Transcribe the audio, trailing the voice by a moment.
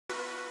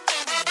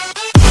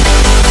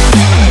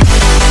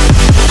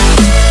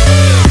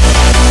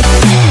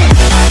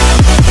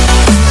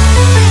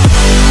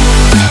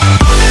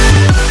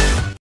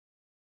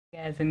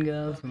Guys and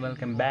girls,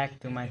 welcome back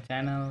to my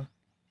channel.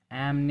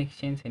 I'm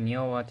Nikshins and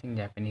you're watching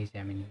Japanese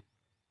Gemini.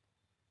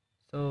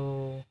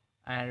 So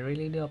I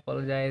really do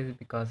apologize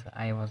because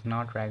I was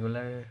not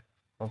regular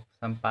for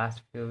some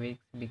past few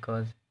weeks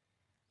because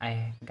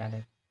I got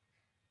it.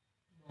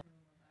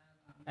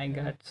 I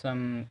got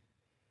some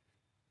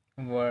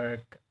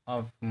work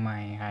of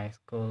my high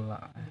school.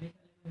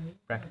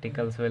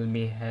 Practicals will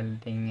be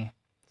holding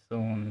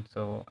soon,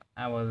 so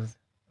I was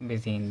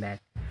busy in that.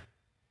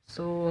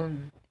 So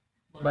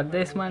but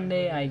this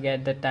Monday I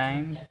get the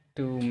time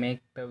to make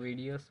the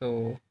video,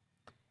 so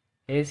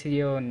here's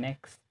your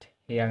next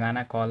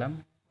Hiragana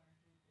column.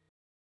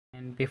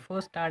 And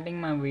before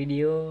starting my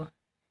video,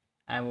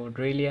 I would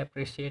really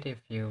appreciate if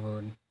you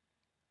would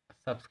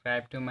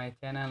subscribe to my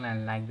channel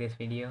and like this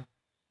video.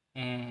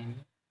 And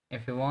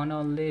if you want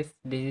all this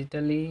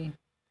digitally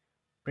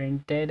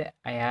printed,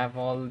 I have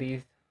all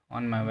these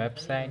on my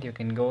website. You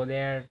can go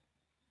there.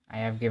 I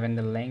have given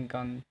the link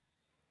on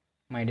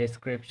my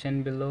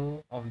description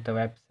below of the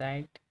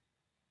website.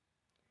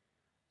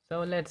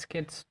 So let's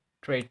get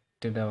straight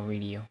to the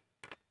video.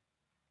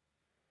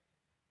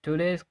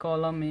 Today's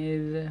column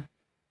is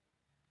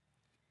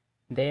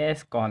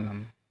this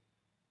column.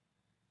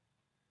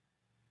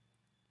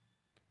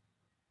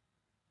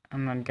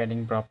 I'm not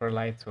getting proper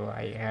light, so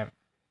I have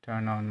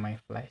turned on my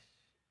flash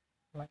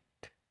light.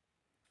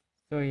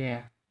 So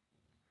yeah,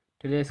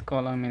 today's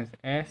column is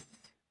S.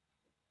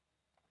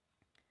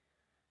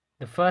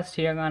 The first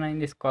hiragana in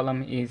this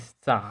column is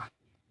sa,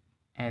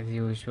 as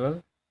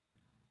usual.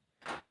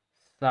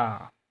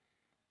 Sa.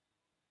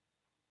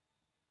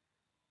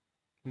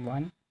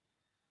 1,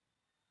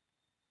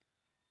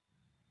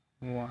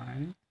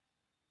 1,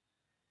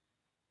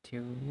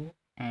 2,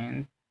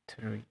 and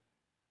 3.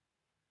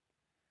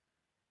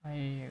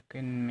 I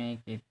can make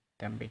it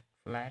a bit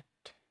flat.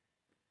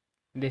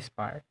 This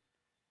part.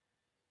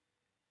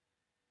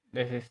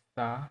 This is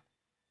sa.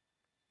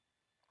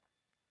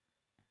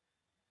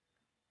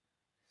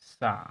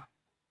 Sa.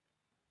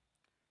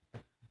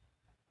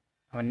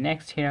 Our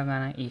next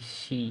hiragana is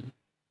she.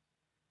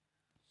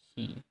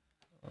 She.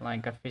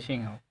 Like a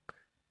fishing hook.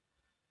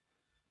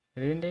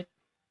 Isn't it?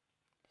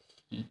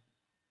 She.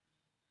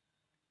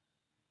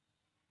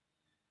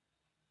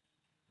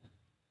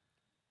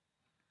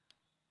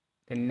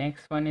 The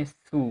next one is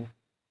su.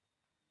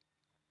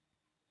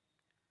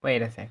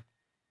 Wait a sec.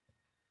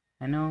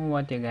 I know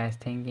what you guys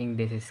thinking.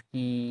 This is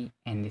he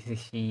and this is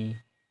she.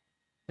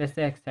 That's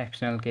the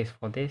exceptional case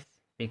for this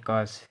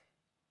because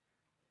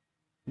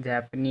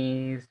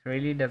Japanese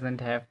really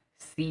doesn't have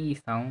C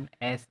sound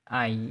as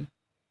I.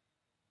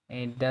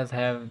 It does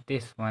have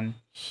this one,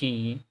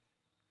 she.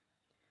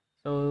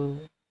 So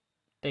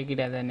take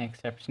it as an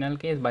exceptional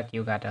case, but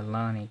you gotta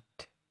learn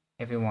it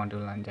if you want to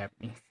learn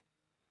Japanese.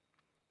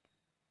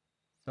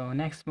 So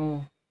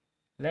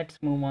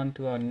let's move on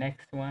to our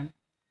next one,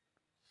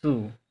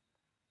 su.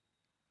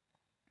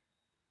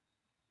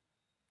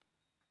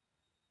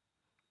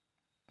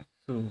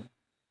 Su.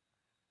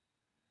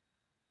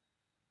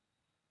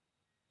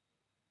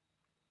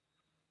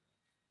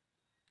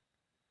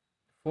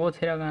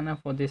 Fourth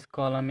hiragana for this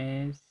column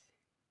is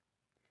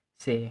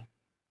se.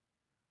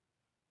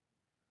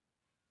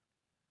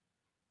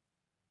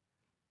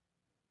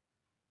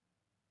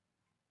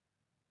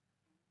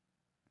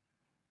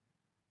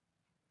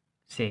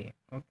 Se.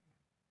 Okay.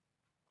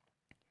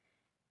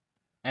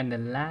 And the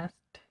last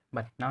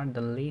but not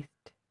the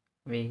least,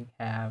 we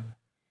have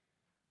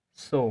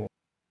so.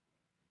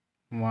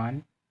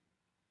 1,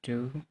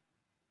 2,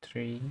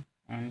 3,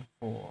 and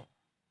 4.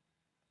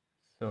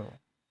 So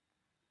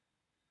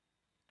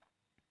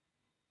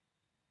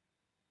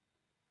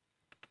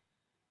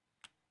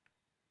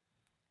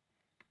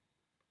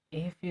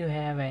if you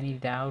have any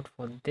doubt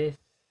for this,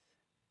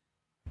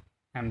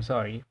 I'm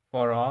sorry,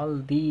 for all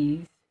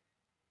these,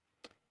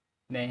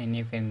 then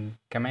you can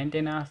comment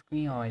and ask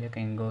me, or you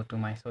can go to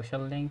my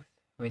social links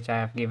which I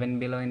have given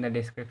below in the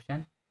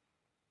description.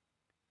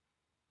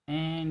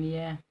 And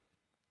yeah,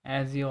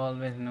 as you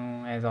always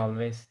know, as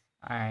always,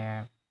 I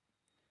have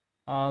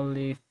all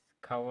these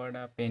covered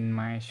up in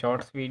my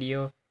shorts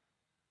video.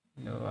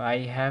 No,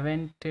 I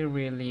haven't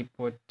really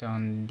put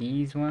on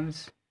these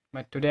ones,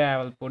 but today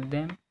I will put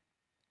them,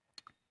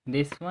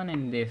 this one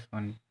and this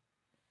one.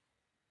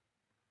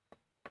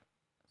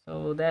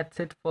 So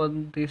that's it for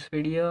this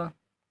video.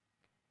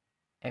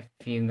 If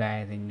you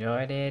guys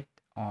enjoyed it,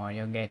 or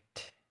you get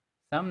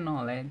some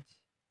knowledge,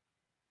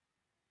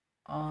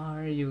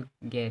 or you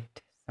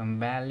get some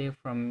value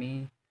from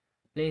me,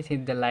 please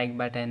hit the like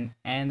button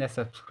and the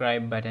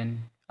subscribe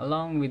button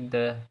along with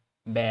the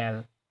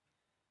bell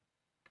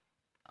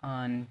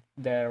on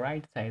the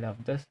right side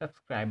of the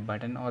subscribe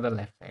button or the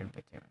left side,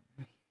 whichever.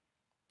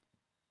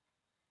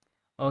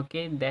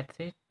 Okay, that's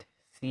it.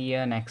 See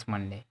you next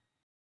Monday.